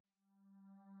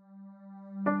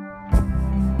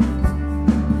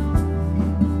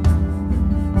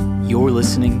You're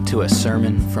listening to a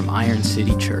sermon from Iron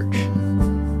City Church.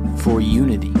 For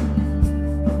unity,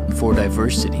 for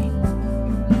diversity,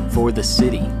 for the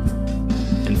city,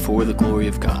 and for the glory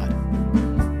of God.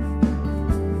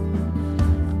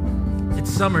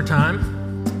 It's summertime,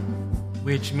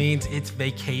 which means it's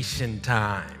vacation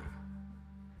time.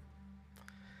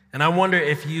 And I wonder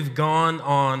if you've gone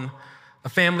on a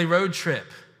family road trip,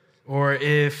 or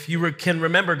if you can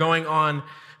remember going on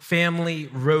family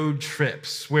road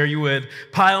trips where you would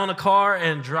pile in a car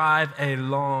and drive a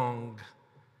long,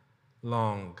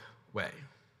 long way.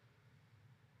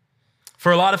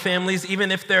 For a lot of families,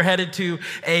 even if they're headed to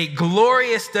a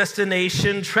glorious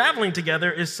destination, traveling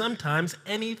together is sometimes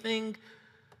anything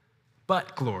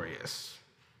but glorious.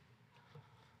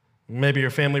 Maybe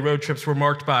your family road trips were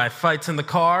marked by fights in the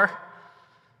car,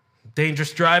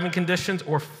 dangerous driving conditions,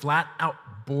 or flat-out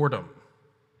boredom.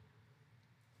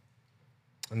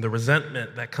 And the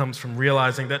resentment that comes from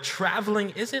realizing that traveling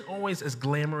isn't always as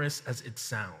glamorous as it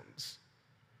sounds.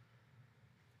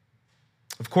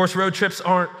 Of course, road trips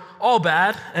aren't all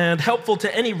bad, and helpful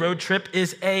to any road trip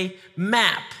is a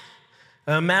map.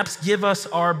 Maps give us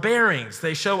our bearings.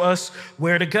 They show us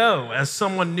where to go. As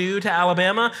someone new to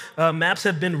Alabama, maps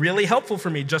have been really helpful for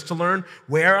me just to learn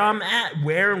where I'm at,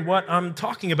 where and what I'm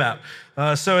talking about.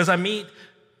 So as I meet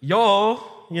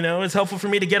y'all, it's helpful for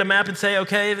me to get a map and say,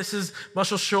 okay, this is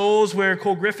Muscle Shoals, where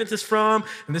Cole Griffith is from,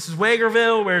 and this is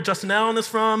Wagerville, where Justin Allen is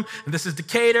from, and this is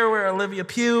Decatur, where Olivia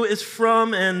Pugh is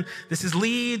from, and this is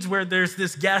Leeds, where there's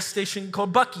this gas station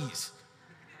called Buc-ee's.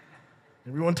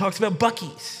 Everyone talks about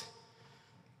Buc-ee's.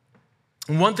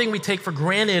 And one thing we take for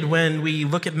granted when we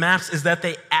look at maps is that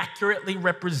they accurately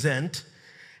represent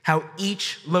how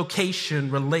each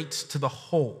location relates to the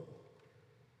whole.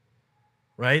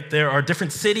 Right? There are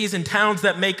different cities and towns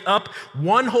that make up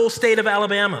one whole state of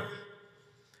Alabama.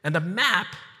 And a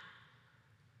map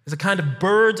is a kind of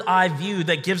bird's eye view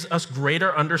that gives us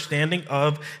greater understanding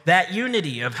of that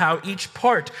unity, of how each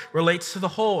part relates to the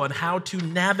whole and how to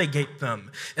navigate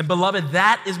them. And beloved,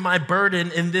 that is my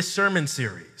burden in this sermon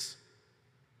series,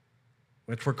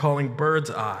 which we're calling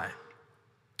Bird's Eye.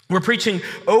 We're preaching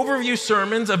overview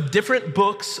sermons of different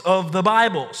books of the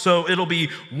Bible. So it'll be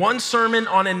one sermon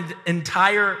on an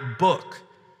entire book.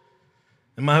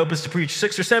 And my hope is to preach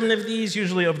 6 or 7 of these,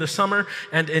 usually over the summer.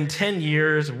 And in 10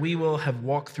 years, we will have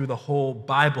walked through the whole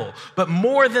Bible. But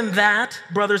more than that,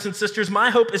 brothers and sisters, my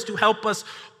hope is to help us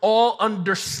all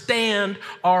understand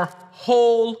our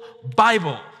whole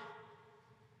Bible.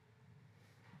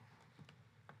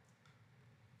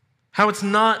 How it's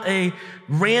not a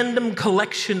random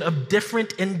collection of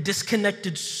different and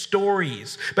disconnected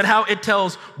stories, but how it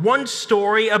tells one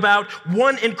story about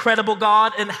one incredible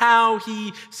God and how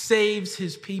he saves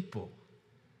his people.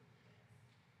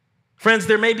 Friends,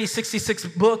 there may be 66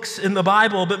 books in the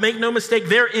Bible, but make no mistake,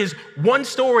 there is one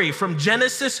story from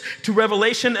Genesis to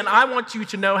Revelation, and I want you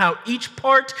to know how each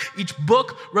part, each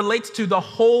book relates to the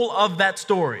whole of that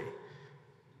story.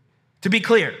 To be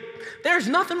clear, there's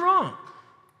nothing wrong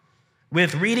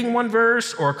with reading one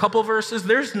verse or a couple verses.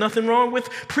 There's nothing wrong with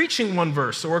preaching one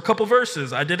verse or a couple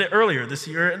verses. I did it earlier this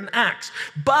year in Acts.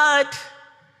 But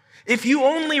if you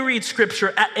only read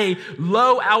scripture at a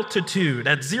low altitude,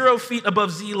 at 0 feet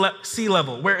above sea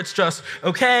level, where it's just,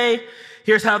 okay,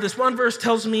 here's how this one verse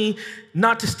tells me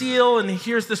not to steal, and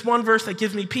here's this one verse that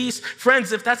gives me peace.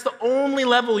 Friends, if that's the only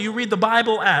level you read the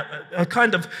Bible at, a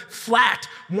kind of flat,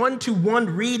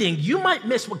 one-to-one reading, you might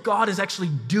miss what God is actually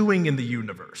doing in the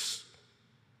universe.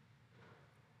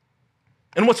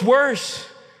 And what's worse,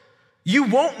 you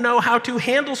won't know how to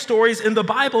handle stories in the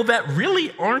Bible that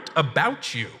really aren't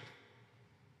about you.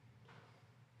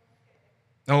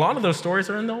 And a lot of those stories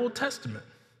are in the Old Testament.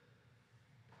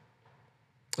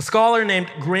 A scholar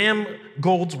named Graham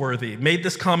Goldsworthy made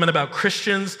this comment about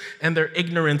Christians and their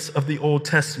ignorance of the Old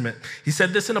Testament. He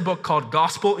said this in a book called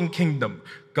Gospel and Kingdom.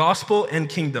 Gospel and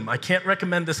Kingdom. I can't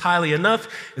recommend this highly enough.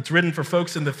 It's written for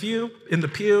folks in the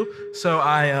pew. So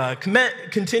I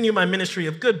continue my ministry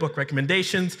of good book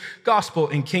recommendations, Gospel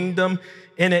and Kingdom.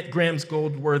 In it, Graham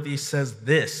Goldsworthy says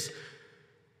this: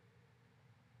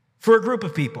 for a group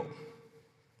of people,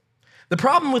 the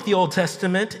problem with the Old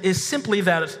Testament is simply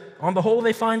that, on the whole,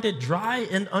 they find it dry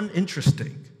and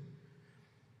uninteresting.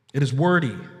 It is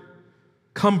wordy,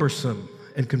 cumbersome,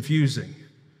 and confusing.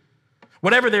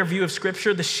 Whatever their view of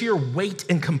Scripture, the sheer weight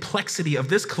and complexity of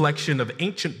this collection of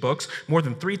ancient books, more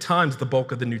than 3 times the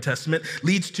bulk of the New Testament,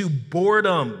 leads to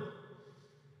boredom,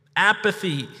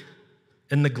 apathy,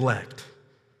 and neglect,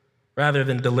 rather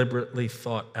than deliberately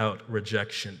thought out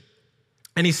rejection.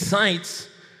 And he cites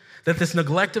that this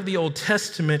neglect of the Old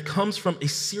Testament comes from a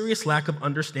serious lack of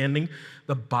understanding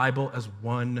the Bible as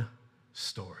one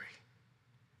story.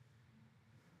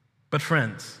 But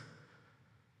friends,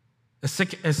 as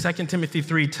 2 Timothy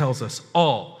 3 tells us,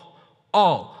 all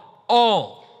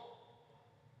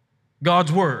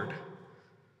God's word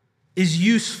is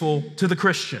useful to the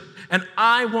Christian. And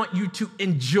I want you to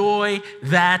enjoy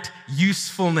that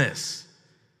usefulness.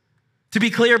 To be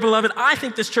clear, beloved, I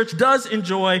think this church does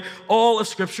enjoy all of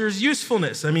Scripture's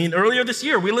usefulness. I mean, earlier this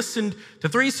year, we listened to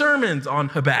 3 sermons on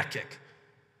Habakkuk.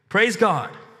 Praise God.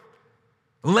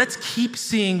 Let's keep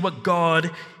seeing what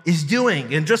God is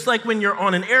doing. And just like when you're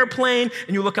on an airplane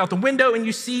and you look out the window and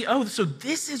you see, oh, so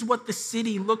this is what the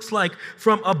city looks like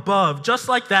from above. Just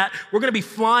like that, we're going to be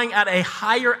flying at a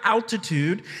higher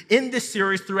altitude in this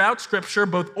series throughout Scripture,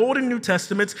 both Old and New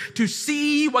Testaments, to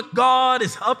see what God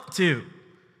is up to.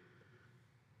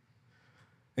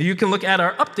 You can look at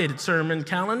our updated sermon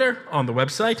calendar on the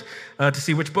website to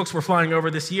see which books we're flying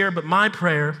over this year. But my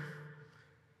prayer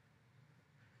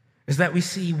is that we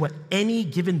see what any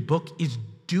given book is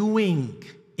doing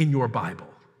in your Bible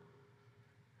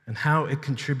and how it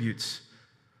contributes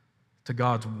to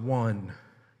God's one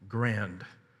grand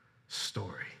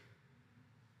story.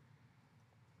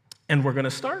 And we're going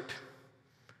to start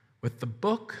with the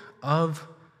book of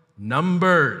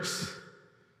Numbers.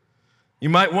 You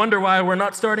might wonder why we're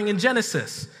not starting in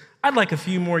Genesis. I'd like a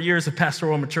few more years of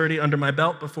pastoral maturity under my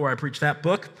belt before I preach that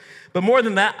book. But more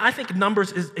than that, I think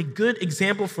Numbers is a good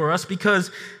example for us because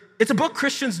it's a book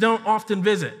Christians don't often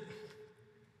visit,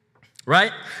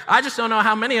 right? I just don't know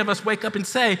how many of us wake up and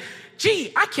say,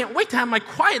 gee, I can't wait to have my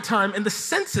quiet time in the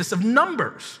census of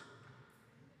Numbers.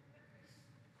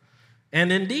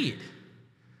 And indeed,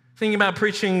 thinking about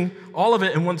preaching all of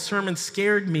it in one sermon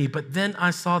scared me, but then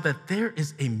I saw that there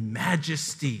is a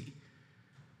majesty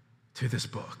to this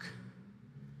book.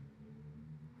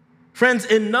 Friends,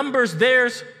 in Numbers,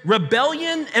 there's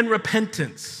rebellion and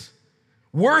repentance,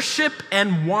 worship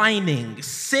and whining,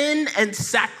 sin and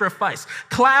sacrifice,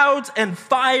 clouds and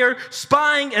fire,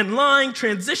 spying and lying,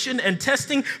 transition and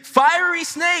testing, fiery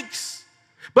snakes.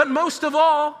 But most of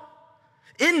all,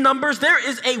 in Numbers, there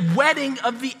is a whetting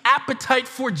of the appetite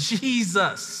for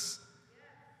Jesus.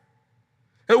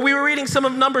 We were reading some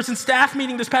of Numbers in staff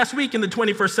meeting this past week, and the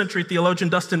 21st century theologian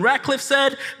Dustin Ratcliffe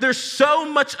said, there's so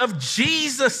much of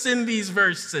Jesus in these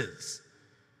verses.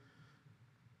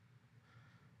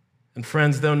 And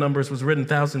friends, though Numbers was written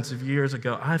thousands of years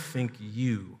ago, I think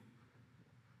you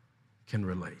can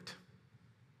relate.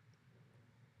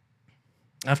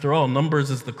 After all, Numbers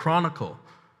is the chronicle,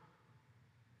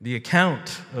 the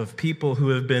account of people who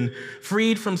have been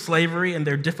freed from slavery and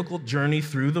their difficult journey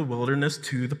through the wilderness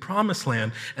to the promised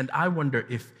land. And I wonder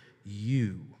if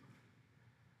you,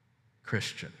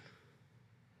 Christian,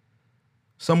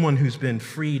 someone who's been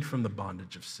freed from the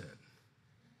bondage of sin,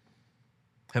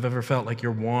 have ever felt like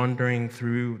you're wandering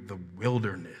through the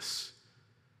wilderness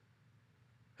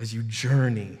as you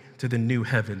journey to the new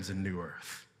heavens and new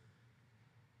earth.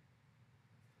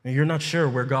 And you're not sure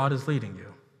where God is leading you.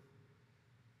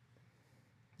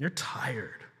 You're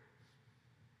tired.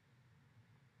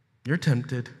 You're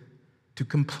tempted to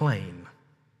complain.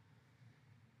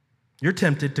 You're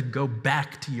tempted to go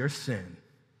back to your sin.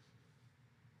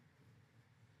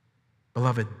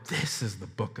 Beloved, this is the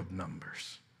book of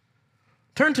Numbers.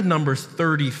 Turn to Numbers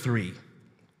 33.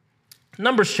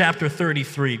 Numbers chapter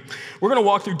 33. We're going to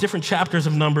walk through different chapters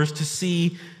of Numbers to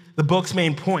see the book's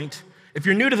main point. If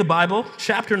you're new to the Bible,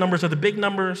 chapter numbers are the big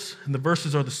numbers and the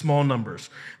verses are the small numbers.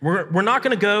 We're not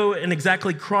going to go in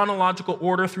exactly chronological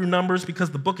order through Numbers because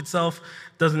the book itself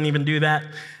doesn't even do that.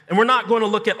 And we're not going to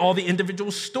look at all the individual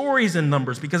stories in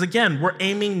Numbers because, again, we're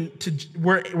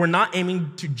not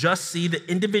aiming to just see the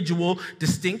individual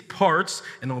distinct parts,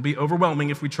 and it'll be overwhelming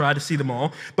if we try to see them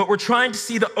all, but we're trying to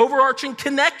see the overarching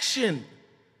connection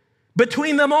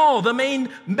between them all, the main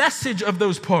message of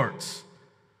those parts.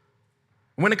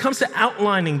 When it comes to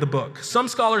outlining the book, some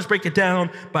scholars break it down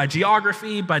by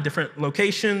geography, by different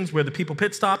locations where the people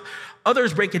pit stop.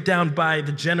 Others break it down by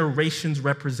the generations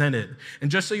represented.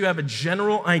 And just so you have a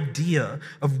general idea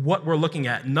of what we're looking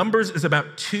at, Numbers is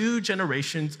about 2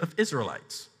 generations of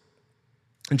Israelites.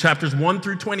 In chapters 1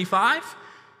 through 25,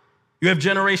 you have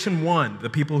generation 1, the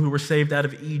people who were saved out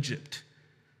of Egypt,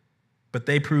 but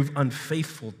they prove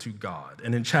unfaithful to God.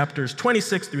 And in chapters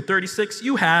 26 through 36,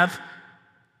 you have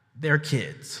their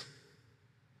kids,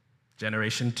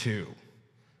 generation 2,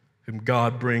 whom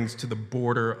God brings to the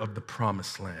border of the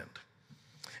promised land.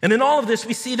 And in all of this,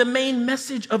 we see the main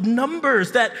message of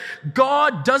Numbers, that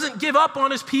God doesn't give up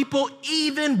on his people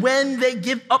even when they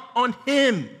give up on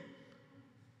him.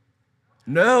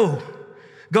 No,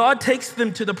 God takes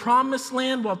them to the promised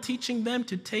land while teaching them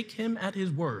to take him at his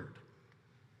word.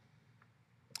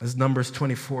 As Numbers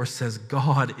 24 says,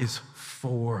 God is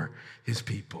for his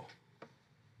people.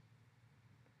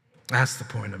 That's the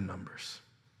point of Numbers.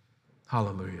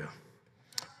 Hallelujah.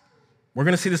 We're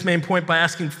going to see this main point by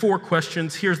asking 4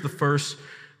 questions. Here's the first.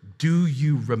 Do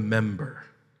you remember?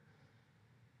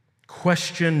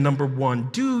 Question number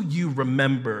 1, do you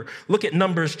remember? Look at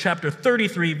Numbers chapter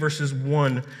 33, verses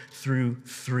 1 through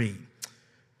 3.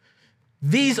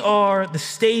 These are the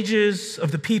stages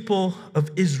of the people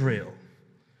of Israel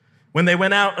when they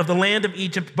went out of the land of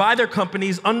Egypt by their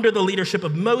companies under the leadership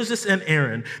of Moses and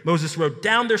Aaron. Moses wrote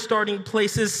down their starting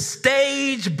places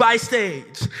stage by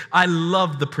stage. I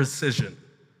love the precision.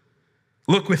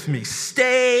 Look with me,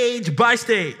 stage by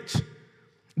stage,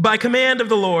 by command of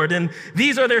the Lord. And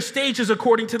these are their stages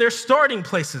according to their starting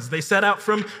places. They set out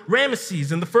from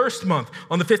Ramesses in the first month,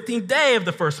 on the 15th day of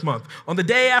the first month. On the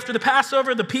day after the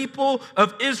Passover, the people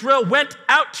of Israel went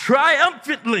out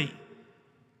triumphantly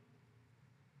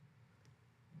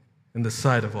in the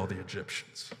sight of all the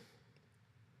Egyptians.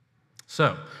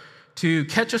 So, to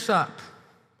catch us up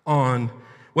on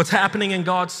what's happening in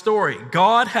God's story,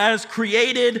 God has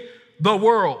created the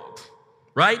world,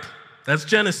 right? That's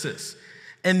Genesis.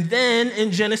 And then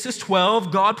in Genesis 12,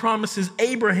 God promises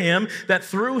Abraham that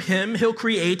through him he'll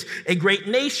create a great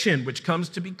nation, which comes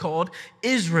to be called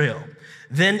Israel.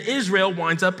 Then Israel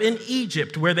winds up in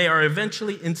Egypt, where they are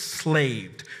eventually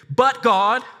enslaved. But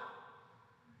God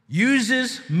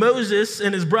uses Moses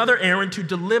and his brother Aaron to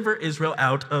deliver Israel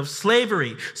out of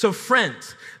slavery. So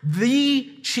friends, the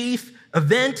chief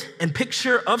event and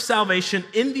picture of salvation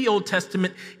in the Old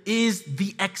Testament is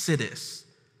the Exodus.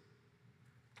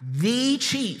 The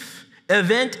chief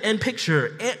event and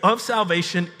picture of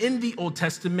salvation in the Old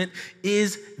Testament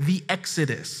is the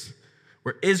Exodus,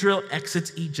 where Israel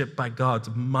exits Egypt by God's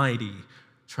mighty,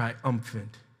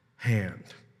 triumphant hand.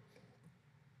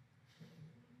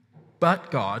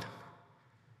 But God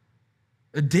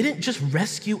didn't just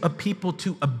rescue a people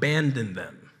to abandon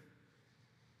them.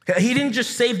 He didn't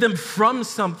just save them from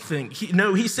something.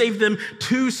 He saved them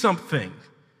to something,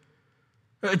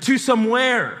 to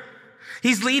somewhere.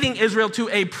 He's leading Israel to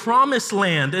a promised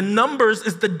land, and Numbers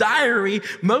is the diary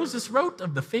Moses wrote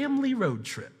of the family road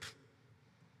trip.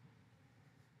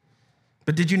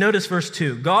 But did you notice verse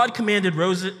 2? God commanded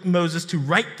Moses to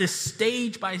write this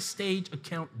stage-by-stage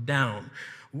account down.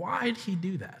 Why did he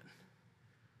do that?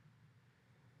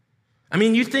 I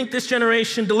mean, you think this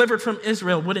generation delivered from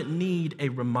Israel wouldn't need a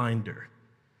reminder.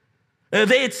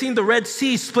 They had seen the Red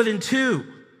Sea split in two.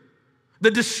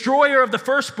 The destroyer of the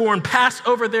firstborn pass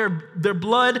over their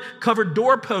blood-covered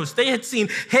doorposts. They had seen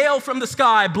hail from the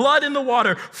sky, blood in the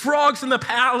water, frogs in the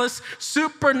palace,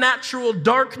 supernatural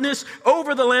darkness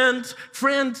over the land.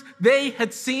 Friends, they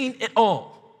had seen it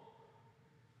all.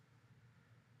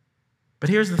 But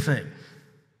here's the thing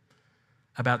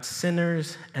about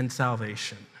sinners and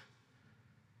salvation.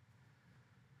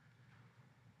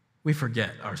 We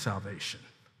forget our salvation,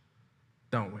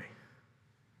 don't we?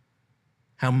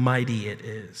 How mighty it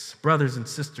is. Brothers and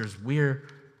sisters, we're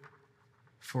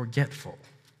forgetful.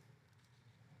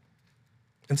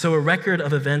 And so a record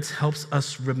of events helps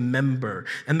us remember.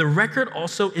 And the record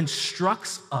also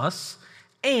instructs us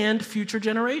and future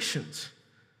generations.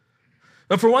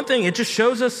 But for one thing, it just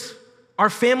shows us our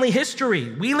family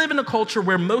history. We live in a culture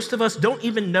where most of us don't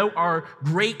even know our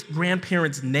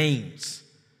great-grandparents' names.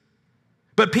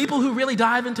 But people who really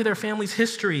dive into their family's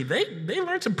history, they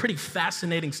learn some pretty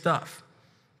fascinating stuff.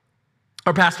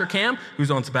 Our pastor, Cam,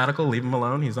 who's on sabbatical, leave him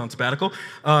alone, he's on sabbatical.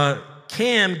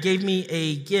 Cam gave me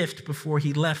a gift before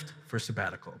he left for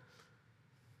sabbatical.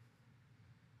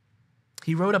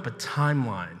 He wrote up a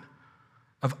timeline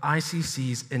of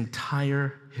ICC's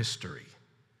entire history.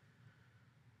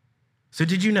 So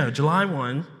did you know, July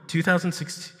 1,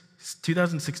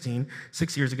 2016,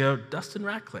 6 years ago, Dustin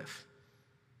Ratcliffe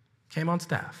came on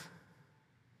staff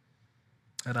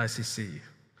at ICC.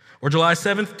 Or July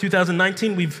 7th,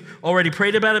 2019, we've already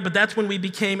prayed about it, but that's when we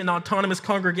became an autonomous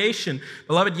congregation.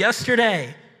 Beloved,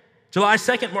 yesterday, July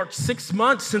 2nd, marked 6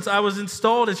 months since I was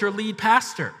installed as your lead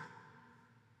pastor.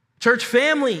 Church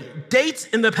family, dates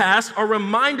in the past are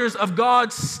reminders of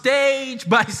God's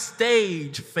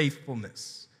stage-by-stage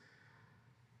faithfulness.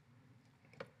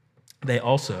 They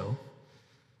also,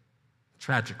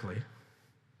 tragically,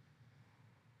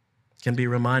 can be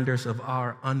reminders of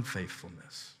our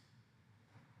unfaithfulness.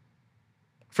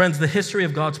 Friends, the history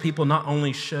of God's people not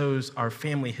only shows our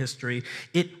family history,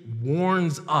 it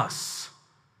warns us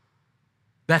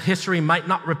that history might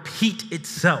not repeat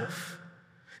itself.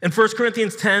 In 1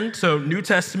 Corinthians 10, so New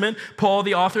Testament, Paul,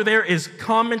 the author there, is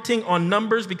commenting on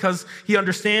Numbers because he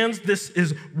understands this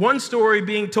is one story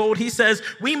being told. He says,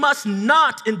 we must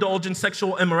not indulge in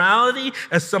sexual immorality,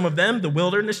 as some of them, the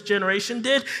wilderness generation,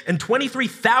 did, and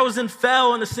 23,000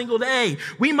 fell in a single day.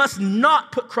 We must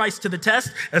not put Christ to the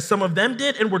test, as some of them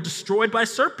did and were destroyed by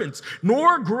serpents,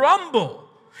 nor grumble,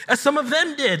 as some of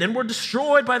them did and were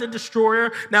destroyed by the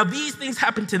destroyer. Now these things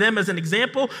happened to them as an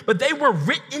example, but they were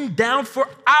written down for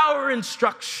our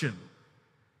instruction.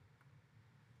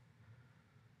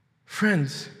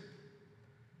 Friends,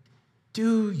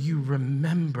 do you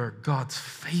remember God's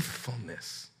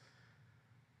faithfulness?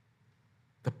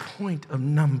 The point of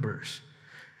Numbers.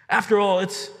 After all,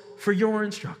 it's for your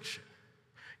instruction,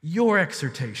 your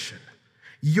exhortation,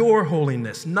 your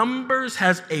holiness. Numbers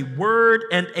has a word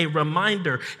and a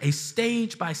reminder, a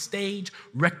stage-by-stage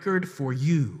record for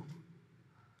you.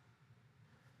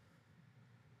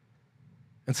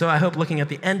 And so I hope looking at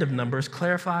the end of Numbers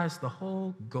clarifies the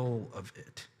whole goal of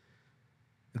it.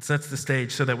 It sets the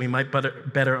stage so that we might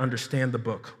better understand the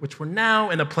book, which we're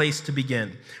now in a place to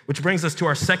begin, which brings us to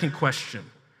our second question.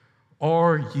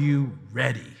 Are you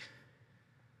ready?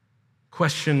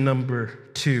 Question number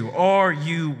 2, are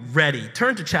you ready?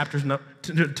 Turn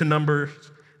to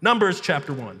Numbers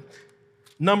chapter 1.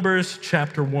 Numbers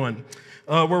chapter 1.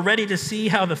 We're ready to see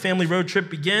how the family road trip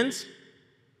begins.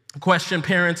 A question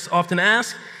parents often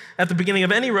ask at the beginning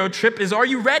of any road trip is, are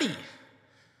you ready?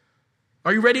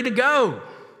 Are you ready to go?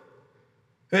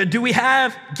 Do we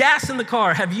have gas in the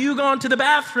car? Have you gone to the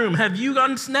bathroom? Have you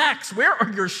gotten snacks? Where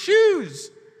are your shoes?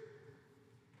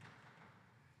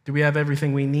 Do we have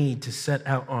everything we need to set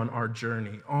out on our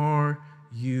journey? Are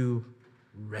you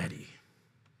ready?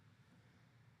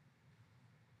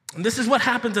 And this is what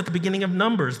happens at the beginning of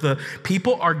Numbers. The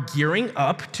people are gearing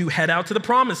up to head out to the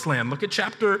promised land. Look at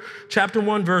chapter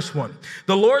 1, verse 1.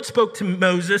 The Lord spoke to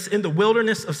Moses in the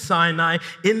wilderness of Sinai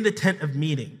in the tent of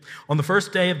meeting on the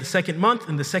first day of the second month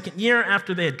in the second year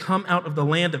after they had come out of the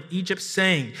land of Egypt,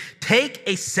 saying, take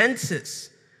a census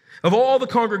of all the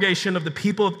congregation of the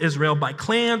people of Israel by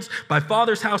clans, by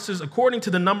fathers' houses, according to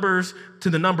the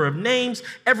number of names,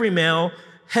 every male,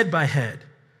 head by head,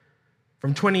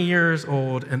 from 20 years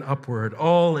old and upward,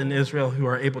 all in Israel who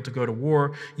are able to go to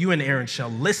war. You and Aaron shall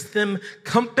list them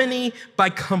company by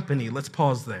company. Let's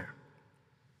pause there.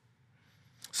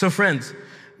 So friends,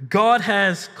 God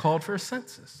has called for a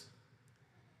census.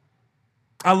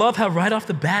 I love how right off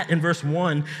the bat in verse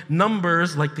 1,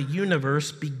 Numbers, like the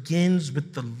universe, begins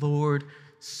with the Lord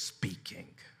speaking.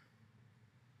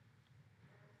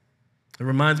 It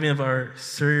reminds me of our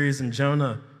series in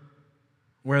Jonah,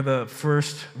 where the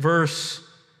first verse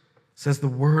says the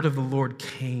word of the Lord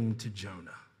came to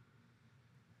Jonah.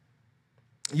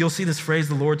 You'll see this phrase,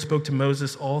 the Lord spoke to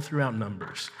Moses, all throughout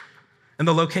Numbers. And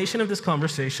the location of this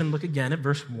conversation, look again at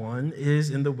verse 1, is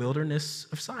in the wilderness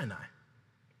of Sinai.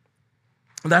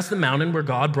 That's the mountain where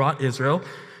God brought Israel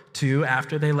to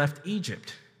after they left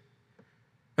Egypt.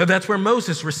 That's where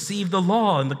Moses received the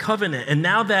law and the covenant. And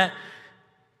now that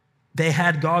they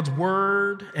had God's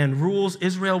word and rules,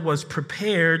 Israel was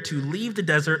prepared to leave the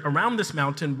desert around this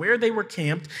mountain where they were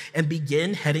camped and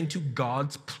begin heading to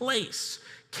God's place,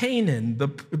 Canaan, the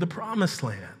promised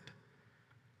land.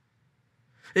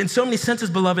 In so many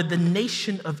senses, beloved, the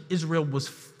nation of Israel was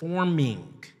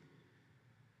forming.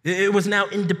 It was now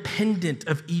independent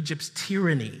of Egypt's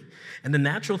tyranny. And the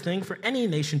natural thing for any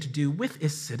nation to do with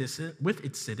its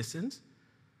citizens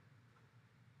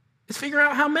is figure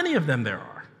out how many of them there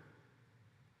are.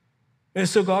 And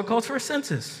so God calls for a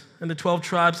census. And the 12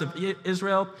 tribes of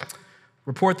Israel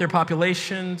report their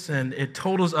populations, and it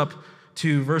totals up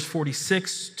to verse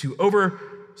 46 to over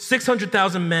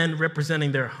 600,000 men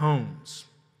representing their homes.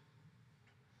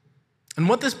 And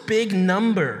what this big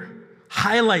number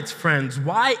highlights, friends,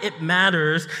 why it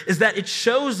matters is that it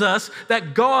shows us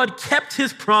that God kept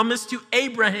his promise to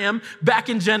Abraham back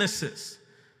in Genesis.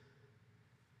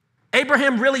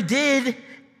 Abraham really did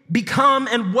become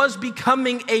and was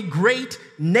becoming a great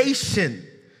nation.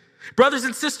 Brothers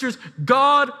and sisters,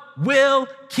 God will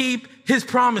keep his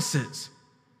promises.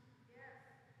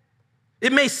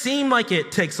 It may seem like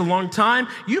it takes a long time.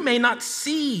 You may not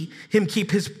see him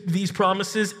keep these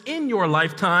promises in your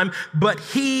lifetime, but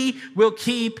he will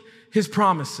keep his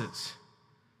promises.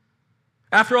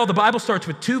 After all, the Bible starts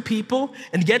with 2 people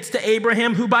and gets to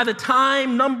Abraham, who by the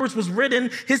time Numbers was written,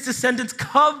 his descendants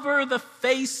cover the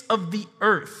face of the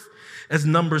earth, as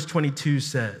Numbers 22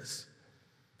 says.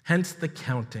 Hence the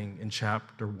counting in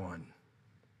chapter 1.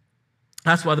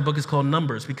 That's why the book is called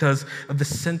Numbers, because of the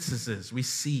censuses we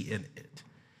see in it.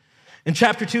 In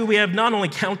chapter 2, we have not only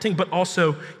counting, but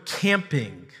also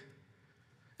camping.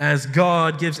 as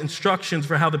God gives instructions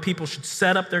for how the people should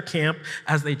set up their camp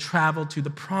as they travel to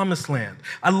the promised land.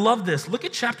 I love this. Look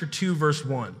at chapter 2, verse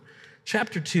 1.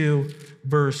 Chapter 2,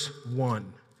 verse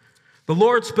 1. The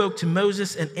Lord spoke to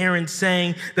Moses and Aaron,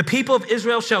 saying, the people of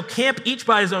Israel shall camp each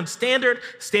by his own standard.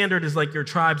 Standard is like your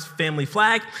tribe's family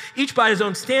flag. Each by his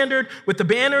own standard, with the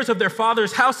banners of their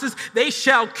fathers' houses. They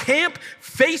shall camp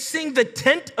facing the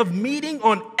tent of meeting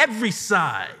on every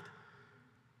side.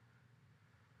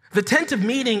 The tent of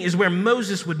meeting is where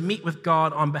Moses would meet with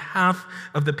God on behalf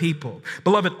of the people.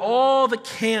 Beloved, all the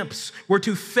camps were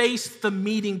to face the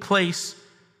meeting place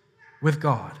with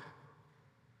God.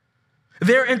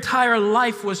 Their entire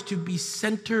life was to be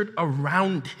centered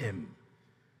around him.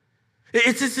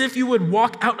 It's as if you would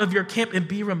walk out of your camp and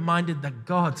be reminded that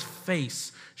God's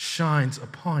face shines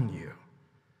upon you.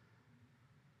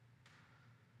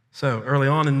 So early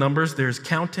on in Numbers, there's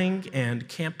counting and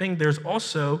camping. There's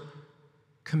also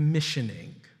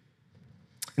commissioning.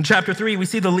 In chapter 3, we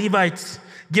see the Levites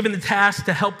given the task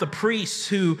to help the priests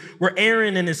who were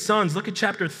Aaron and his sons. Look at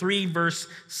chapter 3, verse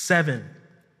 7.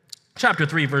 Chapter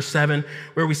 3, verse 7,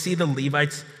 where we see the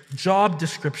Levites' job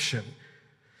description.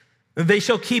 They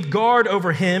shall keep guard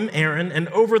over him, Aaron, and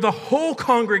over the whole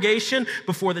congregation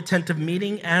before the tent of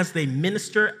meeting as they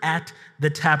minister at the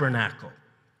tabernacle.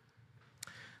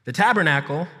 The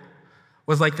tabernacle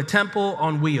was like the temple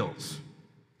on wheels.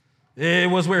 It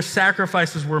was where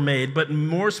sacrifices were made, but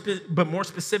more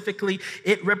specifically,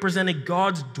 it represented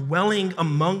God's dwelling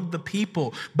among the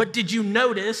people. But did you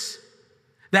notice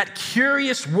that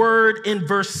curious word in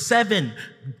verse 7,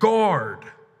 guard?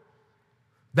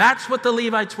 That's what the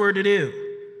Levites were to do,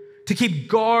 to keep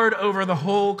guard over the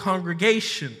whole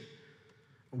congregation.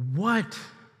 What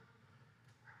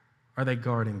are they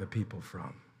guarding the people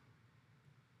from?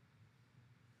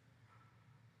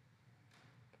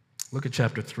 Look at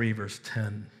chapter 3, verse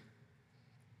 10.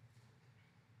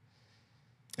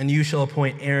 And you shall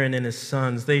appoint Aaron and his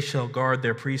sons. They shall guard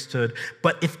their priesthood.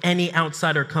 But if any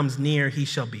outsider comes near, he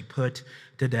shall be put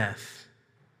to death.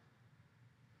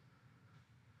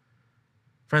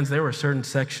 Friends, there were certain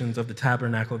sections of the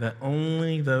tabernacle that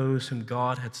only those whom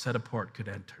God had set apart could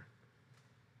enter.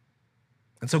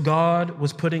 And so God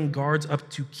was putting guards up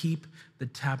to keep the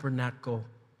tabernacle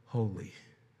holy.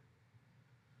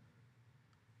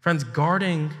 Friends,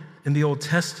 guarding in the Old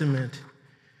Testament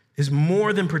is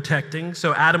more than protecting.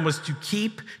 So Adam was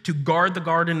to guard the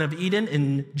Garden of Eden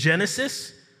in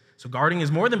Genesis. So guarding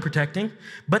is more than protecting,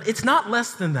 but it's not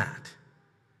less than that.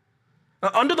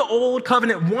 Under the Old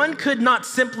Covenant, one could not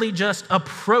simply just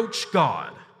approach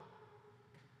God.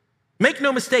 Make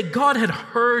no mistake, God had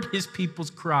heard his people's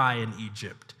cry in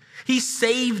Egypt. He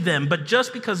saved them, but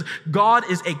just because God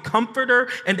is a comforter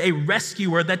and a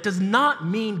rescuer, that does not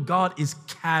mean God is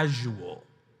casual.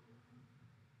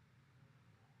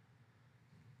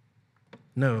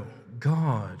 No,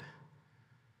 God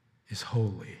is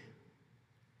holy.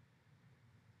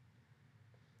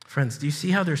 Friends, do you see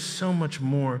how there's so much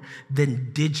more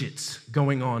than digits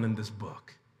going on in this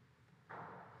book?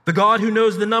 The God who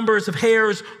knows the numbers of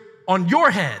hairs on your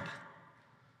head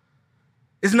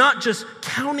is not just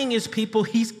counting his people,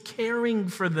 he's caring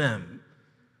for them.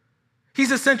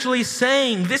 He's essentially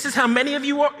saying, this is how many of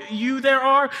you there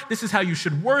are. This is how you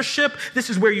should worship.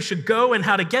 This is where you should go and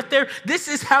how to get there. This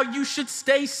is how you should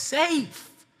stay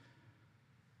safe.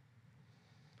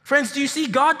 Friends, do you see?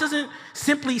 God doesn't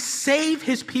simply save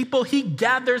his people. He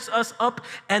gathers us up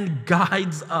and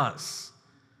guides us.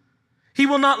 He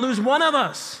will not lose one of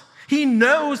us. He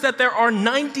knows that there are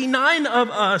 99 of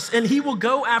us, and he will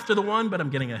go after the one, but I'm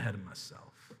getting ahead of myself.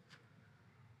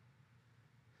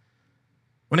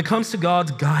 When it comes to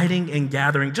God's guiding and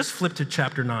gathering, just flip to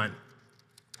chapter 9.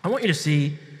 I want you to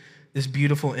see this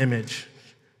beautiful image.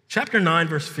 Chapter 9,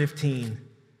 verse 15.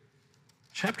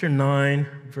 Chapter 9,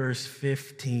 verse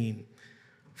 15.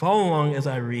 Follow along as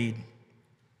I read.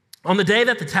 On the day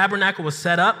that the tabernacle was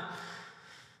set up,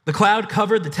 the cloud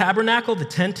covered the tabernacle, the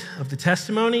tent of the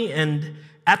testimony, and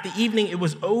at the evening it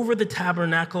was over the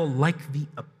tabernacle like the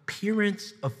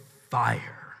appearance of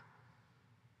fire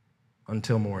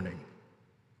until morning.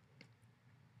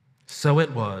 So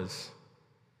it was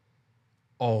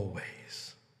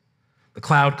always. The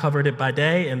cloud covered it by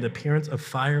day and the appearance of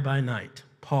fire by night.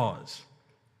 Pause.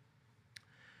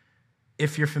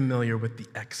 If you're familiar with the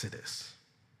Exodus,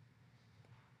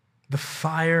 the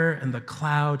fire and the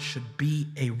cloud should be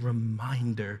a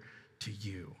reminder to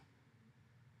you.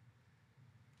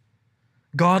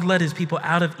 God led his people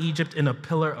out of Egypt in a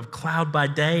pillar of cloud by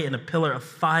day and a pillar of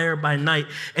fire by night,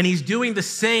 and he's doing the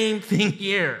same thing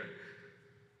here.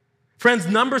 Friends,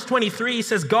 Numbers 23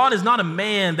 says God is not a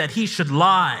man that he should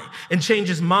lie and change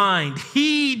his mind.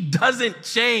 He doesn't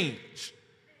change.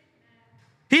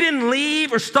 He didn't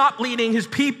leave or stop leading his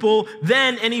people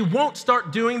then, and he won't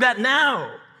start doing that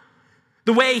now.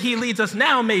 The way he leads us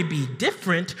now may be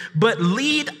different, but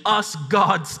lead us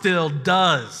God still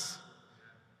does.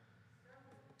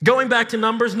 Going back to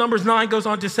Numbers 9 goes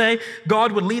on to say,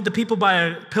 God would lead the people by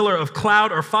a pillar of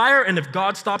cloud or fire, and if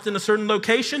God stopped in a certain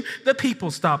location, the people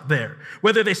stopped there.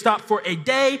 Whether they stopped for a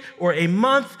day or a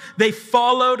month, they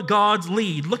followed God's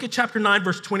lead. Look at chapter 9,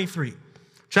 verse 23.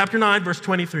 Chapter 9, verse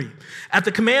 23. At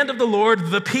the command of the Lord,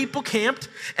 the people camped,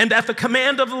 and at the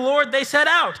command of the Lord, they set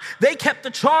out. They kept the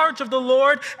charge of the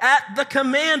Lord at the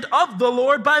command of the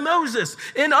Lord by Moses.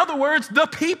 In other words, the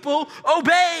people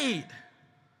obeyed.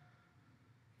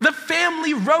 The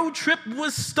family road trip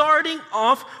was starting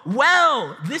off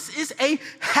well. This is a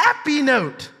happy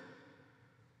note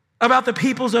about the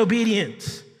people's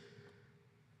obedience.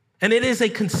 And it is a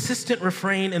consistent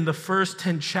refrain in the first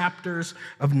 10 chapters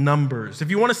of Numbers.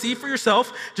 If you want to see for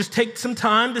yourself, just take some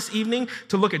time this evening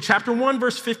to look at chapter 1,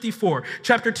 verse 54,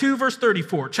 chapter 2, verse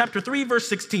 34, chapter 3, verse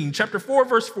 16, chapter 4,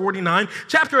 verse 49,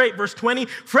 chapter 8, verse 20.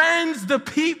 Friends, the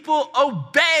people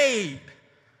obeyed.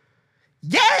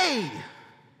 Yay!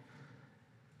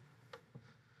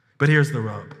 But here's the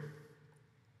rub.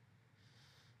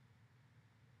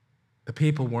 The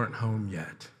people weren't home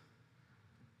yet,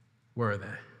 were they?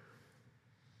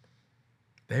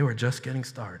 They were just getting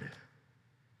started.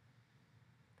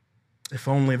 If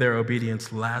only their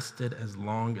obedience lasted as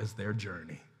long as their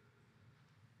journey.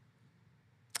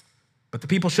 But the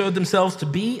people showed themselves to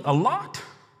be a lot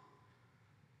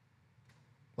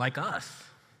like us.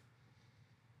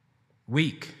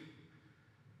 Weak,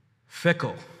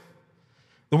 fickle.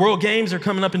 The World Games are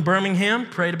coming up in Birmingham.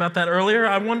 Prayed about that earlier.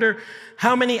 I wonder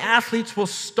how many athletes will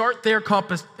start their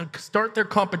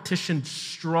competition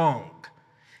strong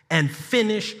and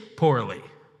finish poorly.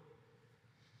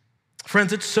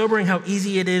 Friends, it's sobering how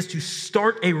easy it is to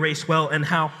start a race well and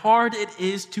how hard it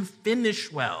is to finish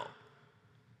well.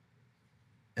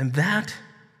 And that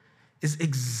is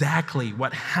exactly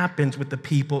what happens with the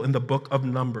people in the book of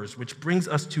Numbers, which brings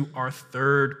us to our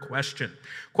third question.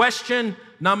 Question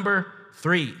number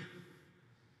 3.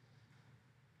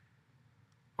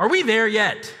 Are we there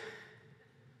yet?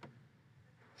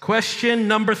 Question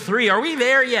number 3. Are we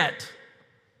there yet?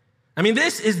 I mean,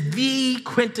 this is the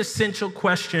quintessential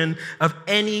question of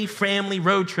any family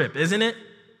road trip, isn't it?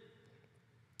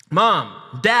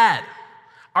 Mom, Dad,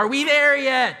 are we there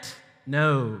yet?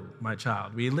 No, my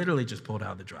child. We literally just pulled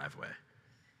out of the driveway.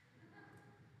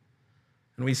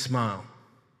 And we smile.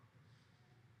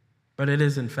 But it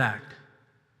is, in fact,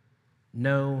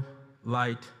 no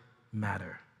light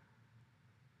matter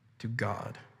to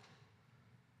God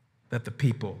that the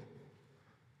people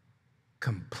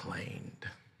complained.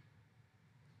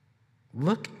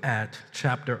 Look at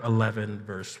chapter 11,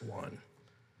 verse 1.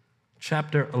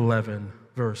 Chapter 11,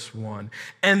 verse 1.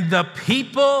 And the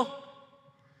people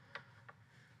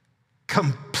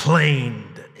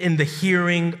complained in the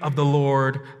hearing of the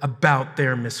Lord about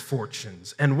their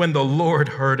misfortunes. And when the Lord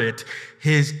heard it,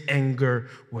 his anger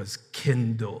was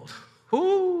kindled.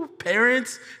 Ooh,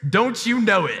 parents, don't you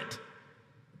know it?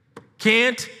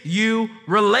 Can't you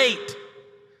relate?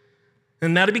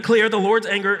 And now to be clear, the Lord's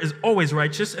anger is always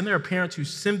righteous, and there are parents who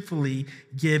sinfully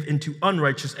give into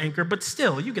unrighteous anger, but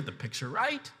still, you get the picture,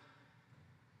 right?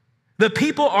 The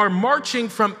people are marching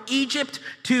from Egypt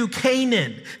to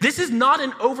Canaan. This is not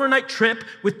an overnight trip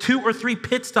with 2 or 3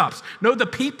 pit stops. No, the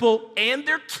people and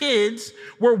their kids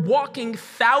were walking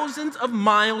thousands of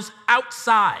miles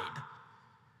outside,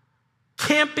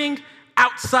 camping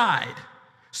outside.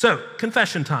 So,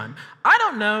 confession time. I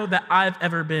don't know that I've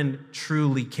ever been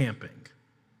truly camping.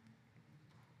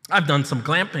 I've done some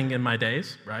glamping in my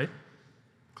days, right?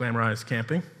 Glamorized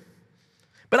camping.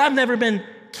 But I've never been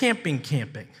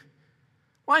camping.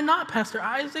 Why not, Pastor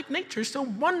Isaac? Nature's so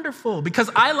wonderful. Because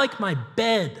I like my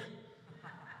bed.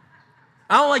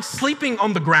 I don't like sleeping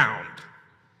on the ground.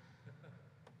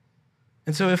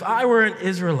 And so if I were an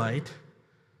Israelite,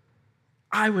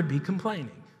 I would be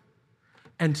complaining.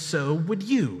 And so would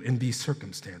you in these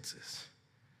circumstances.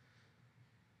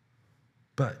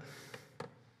 But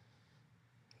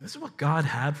this is what God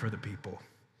had for the people.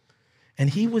 And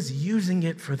he was using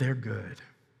it for their good.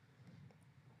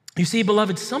 You see,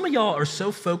 beloved, some of y'all are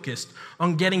so focused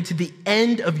on getting to the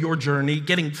end of your journey,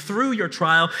 getting through your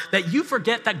trial, that you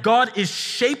forget that God is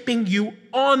shaping you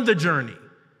on the journey,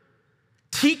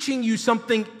 teaching you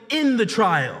something in the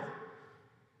trial.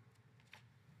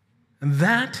 And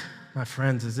that, my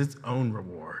friends, is its own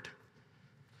reward.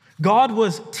 God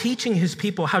was teaching his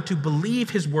people how to believe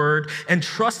his word and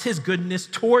trust his goodness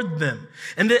toward them.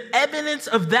 And the evidence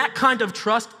of that kind of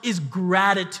trust is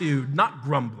gratitude, not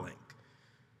grumbling.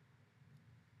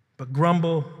 But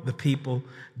grumble the people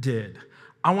did.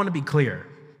 I want to be clear.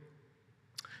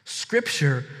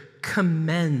 Scripture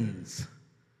commends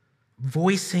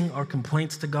voicing our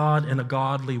complaints to God in a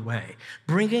godly way,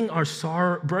 bringing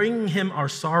him our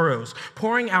sorrows,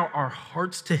 pouring out our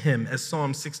hearts to him, as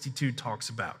Psalm 62 talks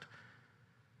about.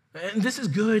 And this is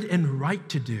good and right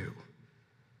to do.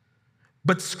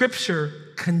 But Scripture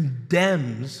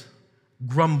condemns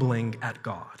grumbling at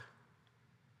God.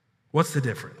 What's the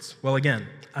difference? Well, again,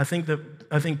 I think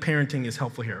parenting is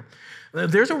helpful here.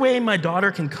 There's a way my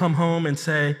daughter can come home and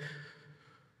say,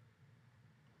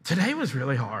 today was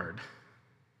really hard.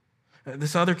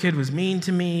 This other kid was mean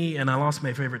to me, and I lost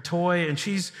my favorite toy, and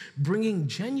she's bringing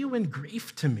genuine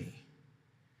grief to me.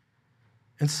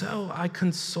 And so I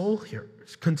console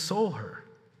her.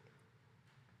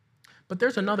 But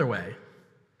there's another way.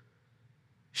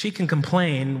 She can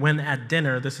complain when at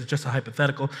dinner, this is just a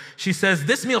hypothetical, she says,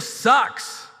 "This meal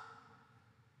sucks.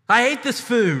 I hate this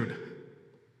food."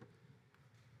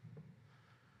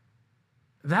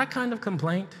 That kind of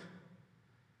complaint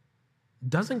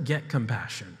doesn't get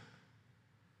compassion.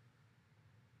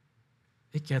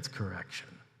 It gets correction.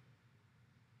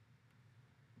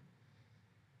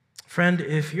 Friend,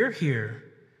 if you're here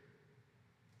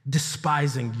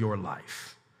despising your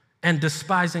life and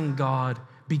despising God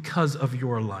because of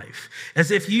your life, as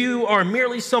if you are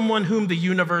merely someone whom the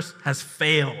universe has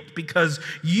failed because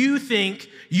you think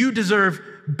you deserve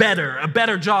better, a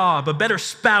better job, a better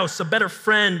spouse, a better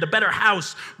friend, a better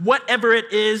house, whatever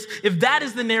it is, if that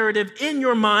is the narrative in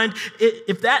your mind,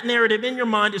 if that narrative in your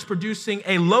mind is producing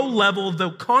a low level,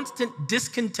 though constant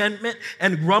discontentment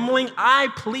and grumbling, I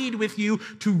plead with you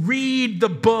to read the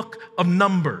book of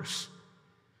Numbers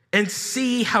and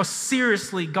see how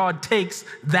seriously God takes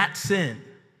that sin.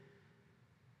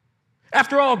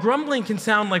 After all, grumbling can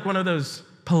sound like one of those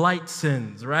polite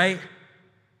sins, right?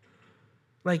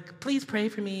 Like, please pray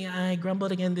for me. I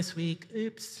grumbled again this week.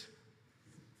 Oops.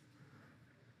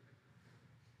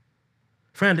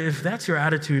 Friend, if that's your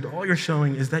attitude, all you're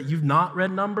showing is that you've not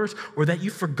read Numbers or that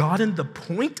you've forgotten the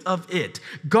point of it,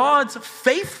 God's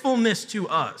faithfulness to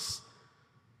us.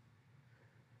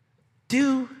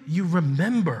 Do you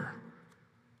remember?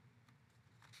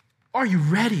 Are you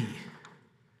ready?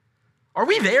 Are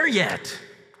we there yet?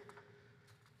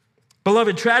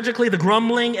 Beloved, tragically, the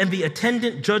grumbling and the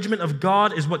attendant judgment of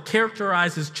God is what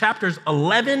characterizes chapters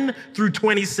 11 through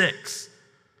 26.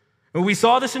 We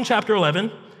saw this in chapter 11.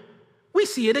 We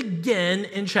see it again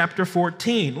in chapter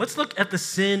 14. Let's look at the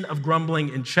sin of grumbling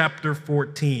in chapter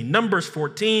 14. Numbers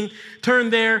 14, turn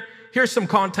there. Here's some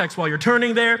context while you're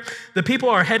turning there. The people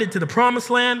are headed to the promised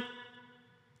land,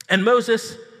 and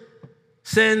Moses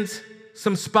sends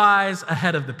some spies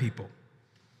ahead of the people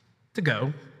to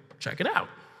go check it out.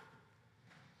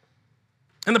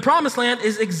 And the promised land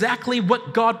is exactly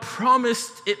what God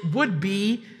promised it would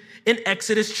be in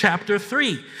Exodus chapter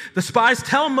 3. The spies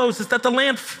tell Moses that the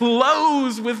land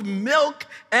flows with milk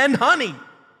and honey.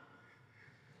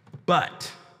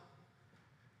 But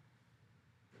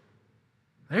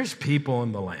there's people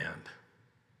in the land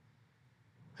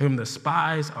whom the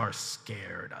spies are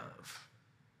scared of.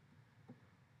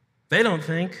 They don't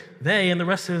think they and the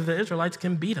rest of the Israelites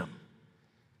can beat them.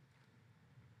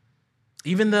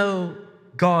 Even though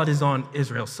God is on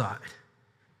Israel's side.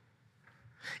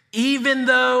 Even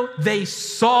though they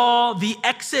saw the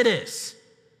Exodus.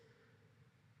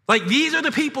 Like, these are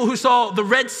the people who saw the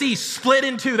Red Sea split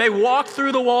in two. They walked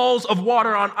through the walls of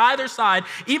water on either side.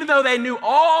 Even though they knew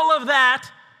all of that,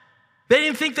 they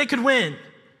didn't think they could win.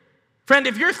 Friend,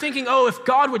 if you're thinking, oh, if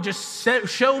God would just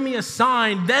show me a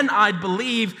sign, then I'd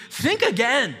believe, think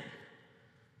again.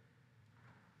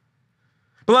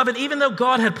 Beloved, even though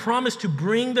God had promised to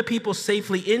bring the people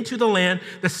safely into the land,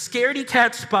 the scaredy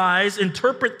cat spies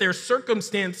interpret their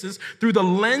circumstances through the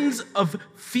lens of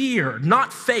fear,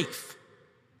 not faith.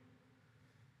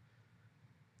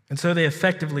 And so they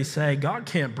effectively say, God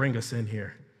can't bring us in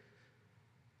here,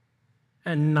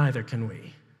 and neither can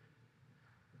we.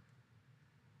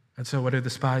 And so what do the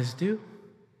spies do?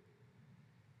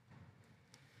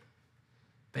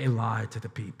 They lie to the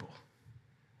people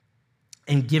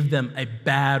and give them a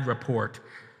bad report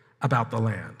about the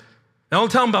land. They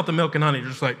don't tell them about the milk and honey. They're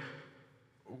just like,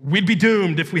 we'd be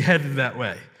doomed if we headed that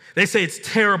way. They say it's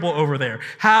terrible over there.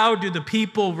 How do the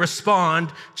people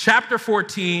respond? Chapter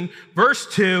 14, verse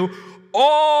 2,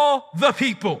 all the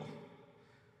people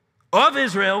of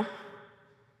Israel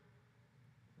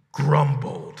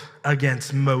grumbled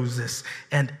against Moses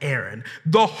and Aaron.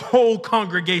 The whole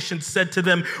congregation said to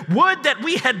them, "Would that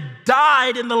we had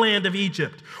died in the land of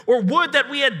Egypt, or would that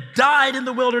we had died in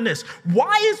the wilderness.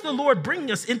 Why is the Lord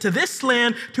bringing us into this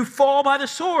land to fall by the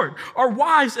sword? Our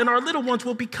wives and our little ones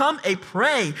will become a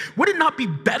prey. Would it not be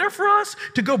better for us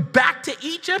to go back to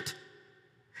Egypt?"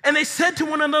 And they said to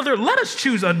one another, "Let us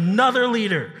choose another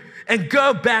leader and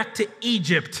go back to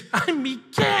Egypt." I mean,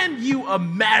 can you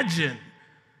imagine?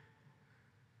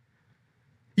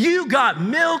 You got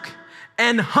milk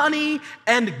and honey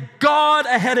and God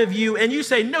ahead of you, and you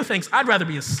say, "No thanks, I'd rather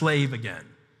be a slave again."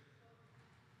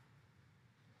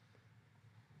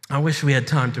 I wish we had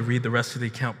time to read the rest of the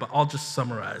account, but I'll just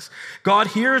summarize. God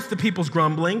hears the people's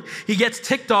grumbling. He gets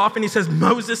ticked off and he says,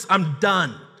 "Moses, I'm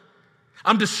done.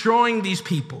 I'm destroying these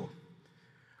people."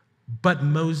 But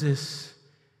Moses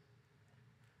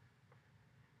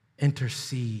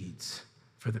intercedes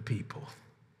for the people.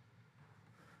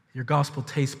 Your gospel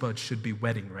taste buds should be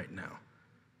wetting right now.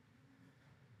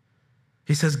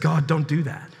 He says, "God, don't do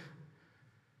that.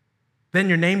 Then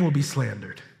your name will be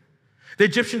slandered. The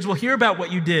Egyptians will hear about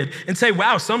what you did and say,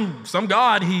 'Wow, some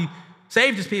God, he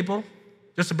saved his people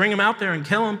just to bring them out there and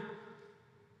kill them.'"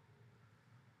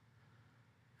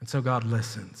 And so God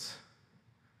listens,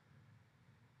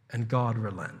 and God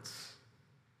relents.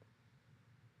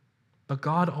 But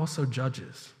God also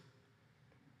judges.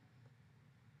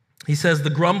 He says the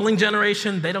grumbling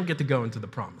generation, they don't get to go into the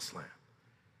promised land,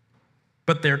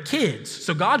 but their kids.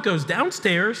 So God goes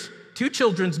downstairs to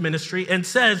children's ministry and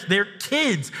says their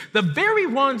kids, the very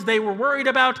ones they were worried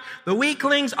about, the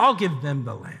weaklings, I'll give them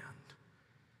the land.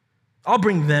 I'll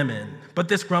bring them in. But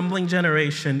this grumbling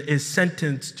generation is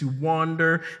sentenced to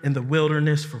wander in the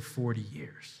wilderness for 40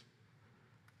 years.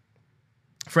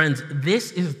 Friends,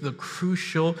 this is the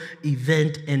crucial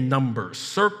event in Numbers.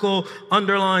 Circle,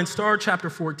 underline, star chapter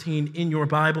 14 in your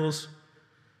Bibles.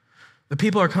 The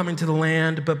people are coming to the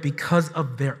land, but because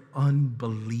of their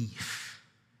unbelief,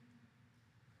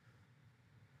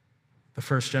 the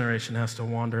first generation has to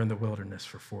wander in the wilderness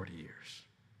for 40 years.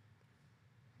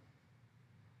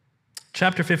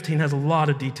 Chapter 15 has a lot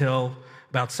of detail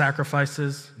about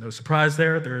sacrifices. No surprise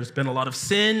there. There's been a lot of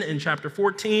sin in chapter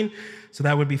 14, so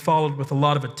that would be followed with a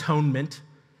lot of atonement.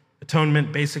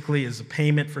 Atonement basically is a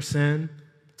payment for sin.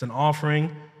 It's an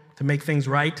offering to make things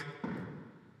right.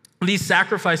 These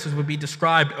sacrifices would be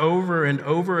described over and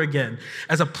over again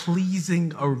as a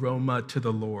pleasing aroma to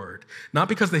the Lord, not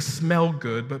because they smell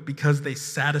good, but because they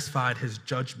satisfied his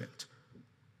judgment.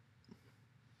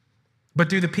 But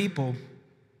do the people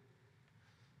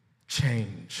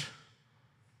change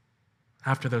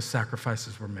after those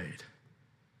sacrifices were made?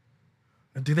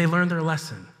 And do they learn their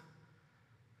lesson?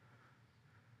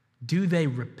 Do they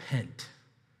repent?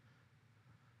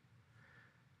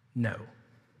 No.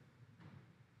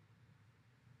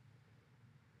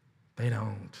 They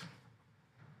don't.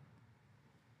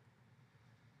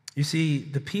 You see,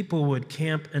 the people would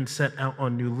camp and set out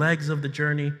on new legs of the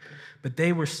journey, but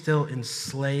they were still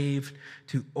enslaved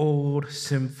to old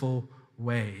sinful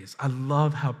ways. I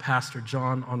love how Pastor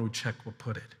John Onwuchek will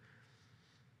put it.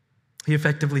 He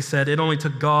effectively said, it only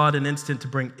took God an instant to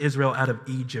bring Israel out of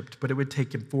Egypt, but it would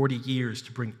take him 40 years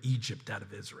to bring Egypt out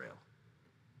of Israel.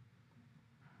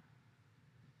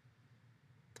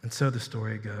 And so the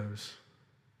story goes.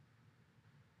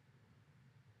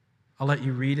 I'll let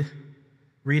you read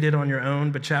it on your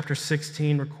own, but chapter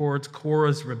 16 records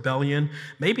Korah's rebellion,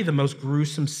 maybe the most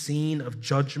gruesome scene of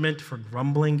judgment for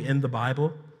grumbling in the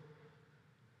Bible.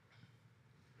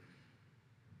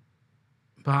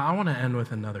 But I want to end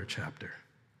with another chapter,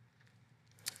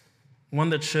 one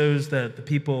that shows that the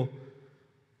people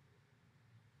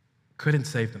couldn't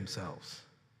save themselves,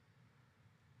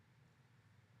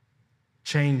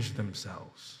 change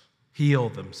themselves, heal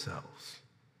themselves.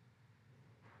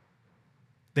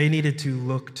 They needed to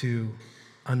look to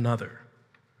another,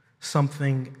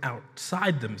 something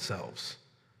outside themselves,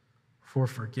 for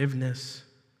forgiveness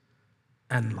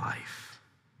and life.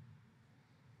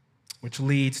 Which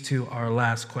leads to our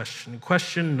last question.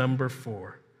 Question number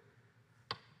 4.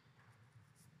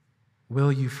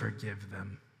 Will you forgive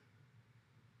them?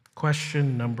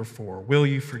 Question number 4. Will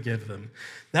you forgive them?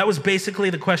 That was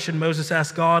basically the question Moses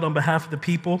asked God on behalf of the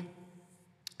people.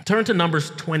 Turn to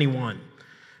Numbers 21.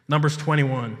 Numbers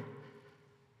 21.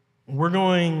 We're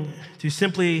going to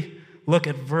simply look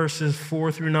at verses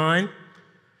 4 through 9.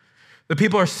 The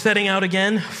people are setting out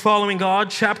again, following God.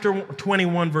 Chapter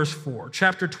 21, verse 4.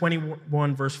 Chapter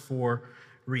 21, verse 4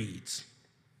 reads,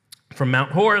 From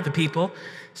Mount Hor, the people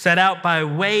set out by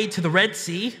way to the Red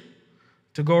Sea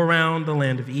to go around the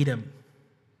land of Edom.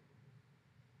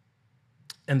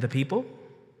 And the people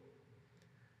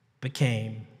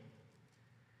became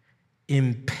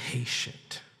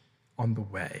impatient on the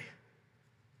way.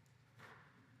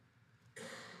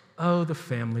 Oh, the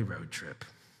family road trip.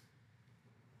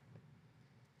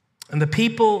 And the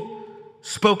people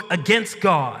spoke against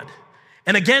God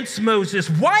and against Moses.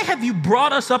 Why have you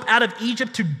brought us up out of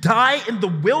Egypt to die in the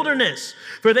wilderness?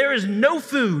 For there is no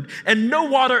food and no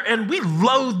water, and we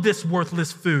loathe this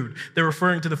worthless food. They're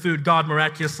referring to the food God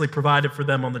miraculously provided for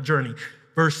them on the journey.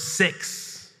 Verse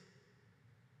 6.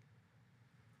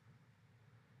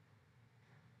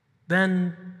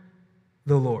 Then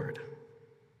the Lord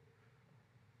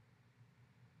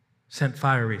sent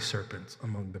fiery serpents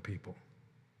among the people,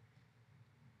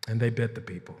 and they bit the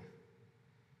people,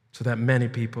 so that many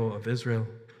people of Israel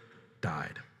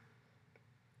died.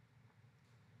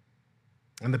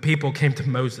 And the people came to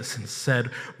Moses and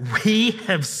said, "We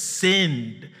have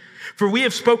sinned, for we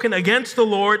have spoken against the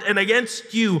Lord and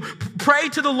against you. Pray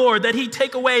to the Lord that he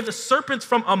take away the serpents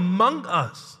from among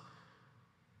us."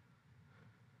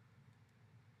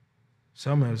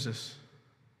 So Moses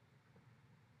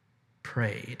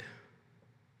prayed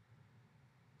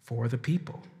for the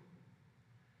people.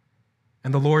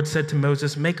 And the Lord said to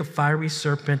Moses, "Make a fiery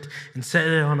serpent and set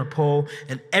it on a pole,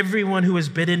 and everyone who is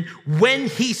bitten, when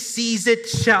he sees it,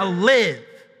 shall live."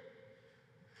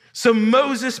 So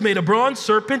Moses made a bronze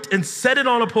serpent and set it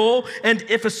on a pole, and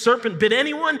if a serpent bit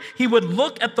anyone, he would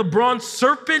look at the bronze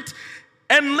serpent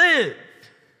and live.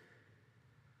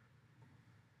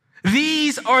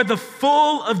 These are the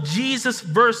full of Jesus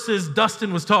verses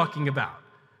Dustin was talking about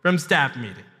from staff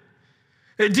meeting.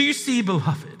 Do you see,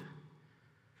 beloved?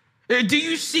 Do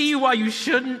you see why you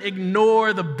shouldn't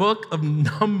ignore the book of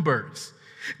Numbers?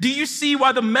 Do you see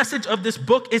why the message of this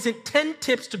book isn't 10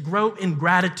 tips to grow in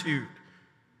gratitude?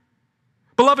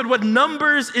 Beloved, what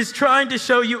Numbers is trying to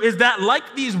show you is that,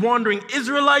 like these wandering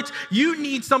Israelites, you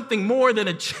need something more than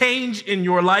a change in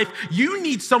your life. You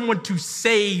need someone to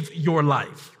save your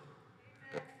life.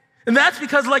 And that's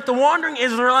because, like the wandering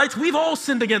Israelites, we've all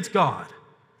sinned against God.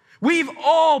 We've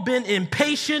all been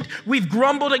impatient. We've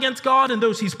grumbled against God and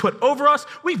those he's put over us.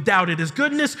 We've doubted his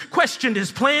goodness, questioned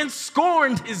his plans,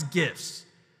 scorned his gifts.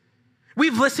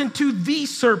 We've listened to the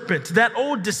serpent, that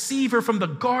old deceiver from the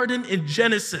garden in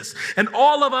Genesis, and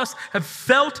all of us have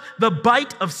felt the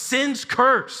bite of sin's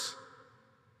curse.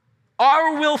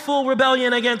 Our willful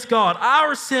rebellion against God,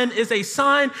 our sin, is a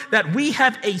sign that we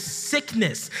have a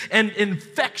sickness and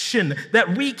infection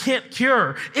that we can't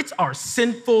cure. It's our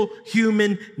sinful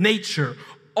human nature.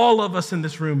 All of us in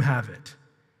this room have it.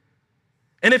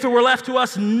 And if it were left to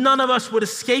us, none of us would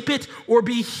escape it or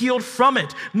be healed from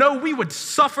it. No, we would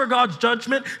suffer God's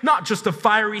judgment, not just of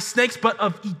fiery snakes, but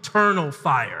of eternal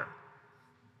fire.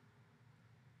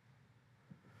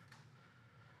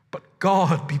 But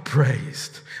God be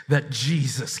praised that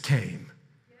Jesus came.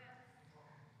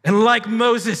 And like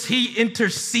Moses, he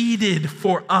interceded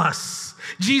for us.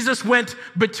 Jesus went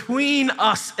between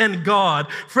us and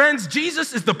God. Friends,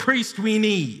 Jesus is the priest we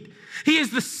need. He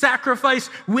is the sacrifice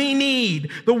we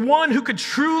need, the one who could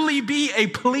truly be a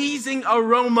pleasing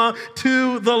aroma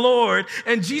to the Lord.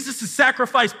 And Jesus'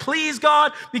 sacrifice pleased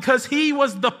God because he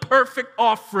was the perfect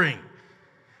offering.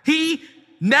 He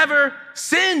never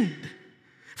sinned.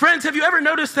 Friends, have you ever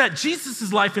noticed that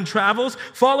Jesus' life and travels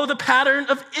follow the pattern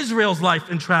of Israel's life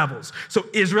and travels? So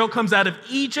Israel comes out of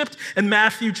Egypt, and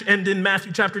in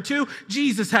Matthew chapter 2,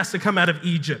 Jesus has to come out of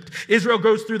Egypt. Israel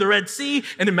goes through the Red Sea,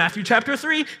 and in Matthew chapter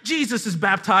 3, Jesus is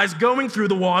baptized going through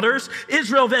the waters.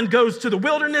 Israel then goes to the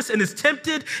wilderness and is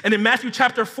tempted, and in Matthew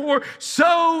chapter 4,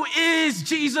 so is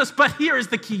Jesus. But here is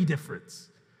the key difference.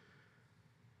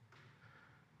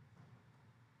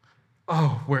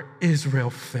 Oh, where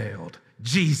Israel failed,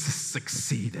 Jesus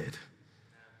succeeded.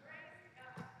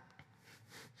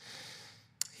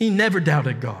 He never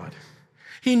doubted God.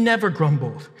 He never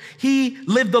grumbled. He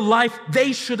lived the life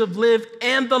they should have lived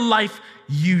and the life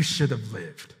you should have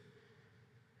lived.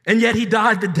 And yet he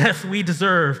died the death we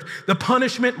deserved, the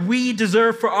punishment we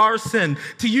deserve for our sin.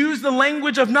 To use the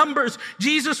language of Numbers,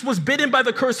 Jesus was bitten by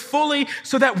the curse fully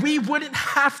so that we wouldn't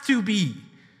have to be.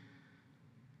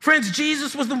 Friends,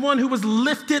 Jesus was the one who was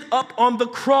lifted up on the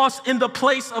cross in the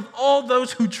place of all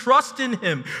those who trust in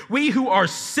him. We who are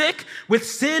sick with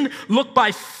sin look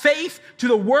by faith to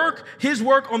his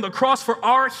work on the cross for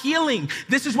our healing.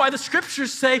 This is why the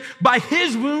scriptures say, by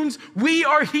his wounds we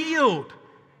are healed.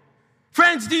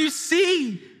 Friends, do you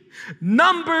see?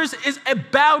 Numbers is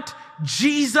about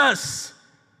Jesus.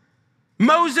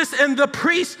 Moses and the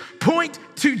priests point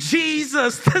to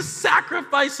Jesus. The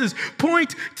sacrifices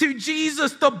point to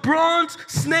Jesus. The bronze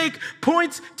snake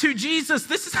points to Jesus.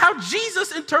 This is how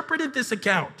Jesus interpreted this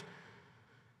account.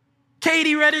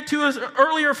 Katie read it to us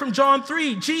earlier from John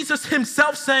 3. Jesus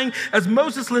himself saying, as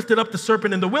Moses lifted up the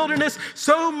serpent in the wilderness,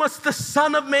 so must the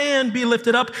Son of Man be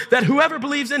lifted up, that whoever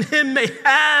believes in him may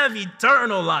have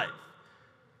eternal life.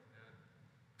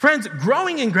 Friends,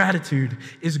 growing in gratitude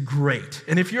is great.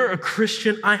 And if you're a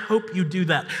Christian, I hope you do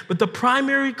that. But the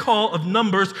primary call of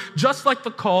Numbers, just like the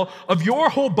call of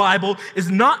your whole Bible, is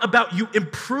not about you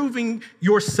improving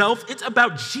yourself. It's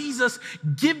about Jesus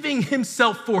giving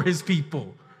himself for his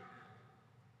people.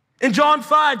 In John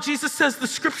 5, Jesus says the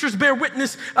scriptures bear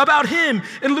witness about him.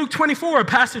 In Luke 24, a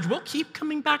passage we'll keep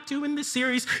coming back to in this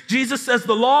series, Jesus says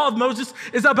the law of Moses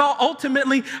is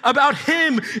ultimately about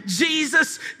him.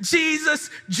 Jesus, Jesus,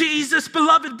 Jesus.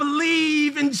 Beloved,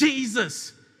 believe in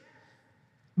Jesus.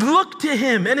 Look to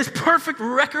him and his perfect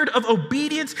record of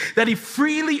obedience that he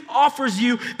freely offers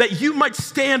you that you might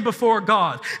stand before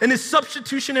God. And his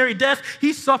substitutionary death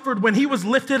he suffered when he was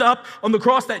lifted up on the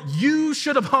cross that you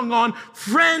should have hung on.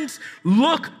 Friends,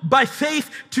 look by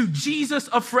faith to Jesus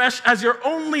afresh as your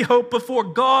only hope before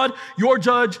God, your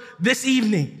judge, this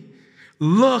evening.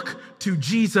 Look to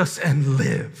Jesus and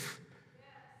live.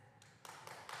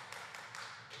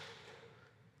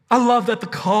 I love that the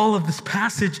call of this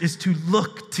passage is to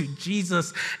look to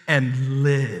Jesus and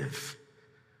live.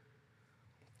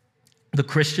 The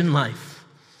Christian life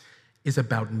is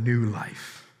about new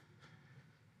life.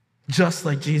 Just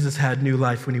like Jesus had new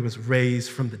life when he was raised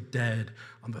from the dead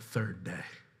on the third day.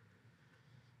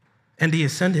 And he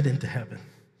ascended into heaven.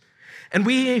 And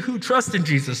we who trust in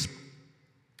Jesus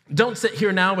don't sit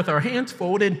here now with our hands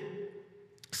folded,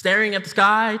 staring at the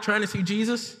sky, trying to see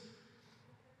Jesus.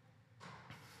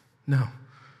 No.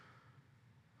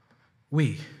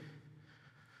 We,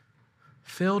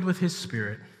 filled with his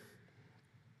Spirit,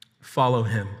 follow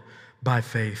him by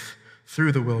faith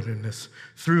through the wilderness,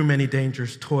 through many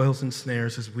dangers, toils, and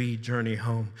snares as we journey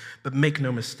home. But make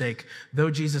no mistake,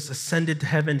 though Jesus ascended to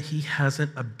heaven, he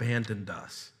hasn't abandoned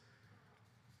us.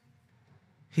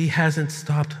 He hasn't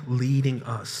stopped leading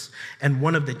us. And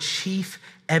one of the chief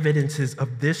evidences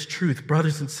of this truth,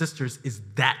 brothers and sisters, is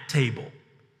that table.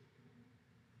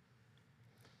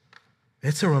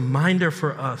 It's a reminder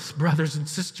for us, brothers and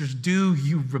sisters, do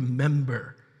you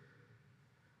remember?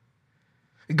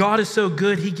 God is so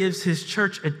good, he gives his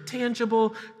church a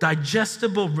tangible,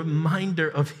 digestible reminder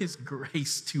of his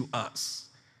grace to us.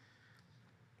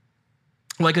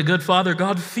 Like a good father,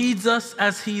 God feeds us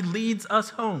as he leads us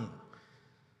home.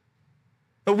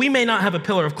 But we may not have a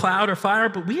pillar of cloud or fire,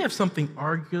 but we have something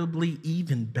arguably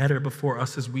even better before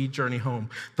us as we journey home.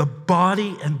 The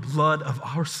body and blood of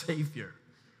our Savior.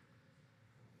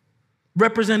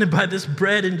 Represented by this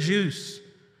bread and juice.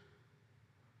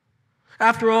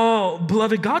 After all,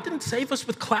 beloved, God didn't save us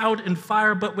with cloud and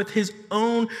fire, but with his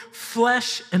own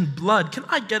flesh and blood. Can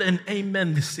I get an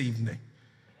amen this evening?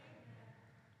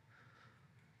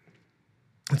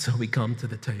 And so we come to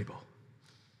the table,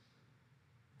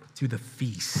 to the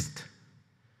feast.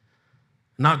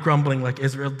 Not grumbling like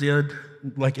Israel did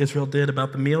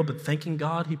about the meal, but thanking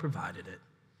God he provided it.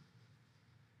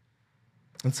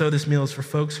 And so this meal is for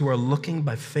folks who are looking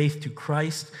by faith to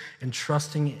Christ and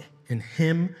trusting in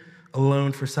him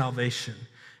alone for salvation.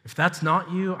 If that's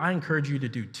not you, I encourage you to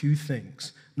do two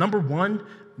things. Number one,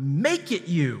 make it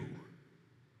you.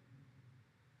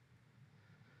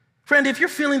 Friend, if you're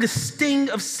feeling the sting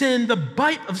of sin, the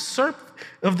bite of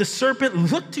the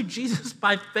serpent, look to Jesus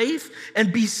by faith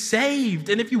and be saved.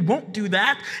 And if you won't do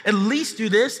that, at least do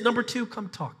this. Number two, come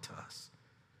talk to us.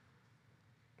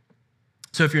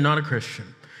 So if you're not a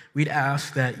Christian, we'd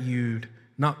ask that you'd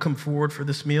not come forward for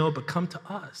this meal, but come to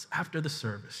us after the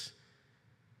service.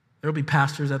 There'll be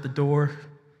pastors at the door.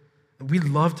 We'd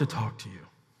love to talk to you.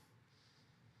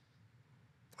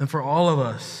 And for all of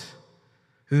us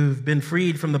who've been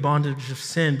freed from the bondage of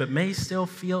sin, but may still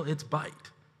feel its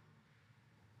bite,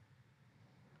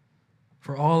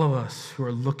 for all of us who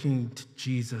are looking to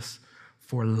Jesus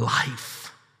for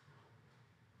life,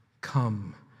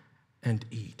 come and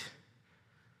eat.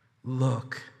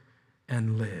 Look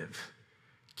and live.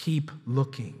 Keep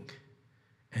looking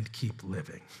and keep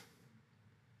living.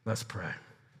 Let's pray.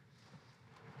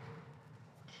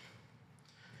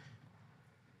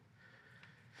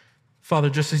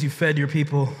 Father, just as you fed your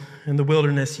people in the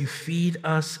wilderness, you feed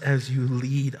us as you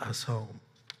lead us home.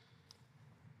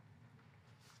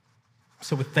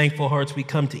 So with thankful hearts, we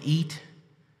come to eat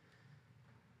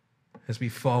as we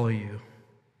follow you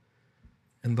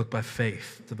and look by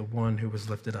faith to the one who was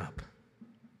lifted up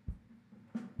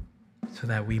so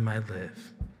that we might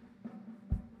live.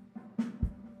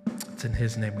 It's in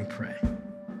his name we pray.